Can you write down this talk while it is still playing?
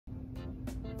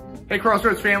Hey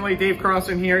Crossroads family, Dave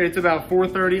Crossan here. It's about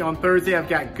 4:30 on Thursday. I've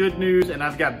got good news and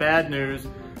I've got bad news.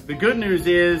 The good news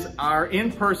is our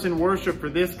in-person worship for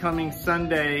this coming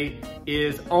Sunday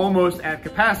is almost at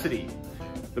capacity.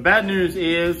 The bad news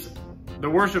is the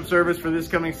worship service for this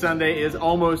coming Sunday is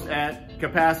almost at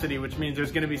capacity, which means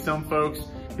there's going to be some folks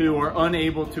who are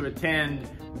unable to attend,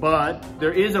 but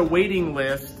there is a waiting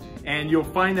list, and you'll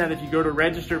find that if you go to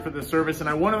register for the service. And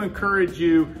I want to encourage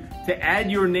you to add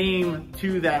your name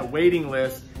to that waiting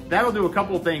list. That'll do a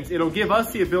couple of things. It'll give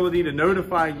us the ability to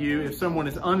notify you if someone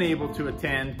is unable to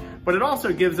attend, but it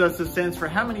also gives us a sense for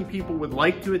how many people would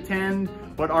like to attend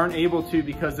but aren't able to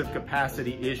because of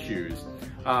capacity issues.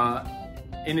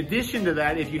 In addition to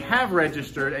that, if you have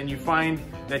registered and you find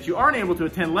that you aren't able to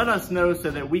attend, let us know so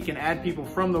that we can add people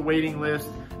from the waiting list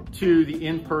to the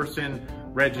in-person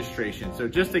registration. So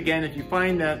just again, if you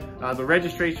find that the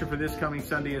registration for this coming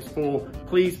Sunday is full,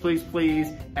 please, please, please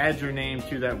add your name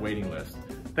to that waiting list.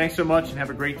 Thanks so much and have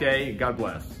a great day. God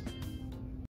bless.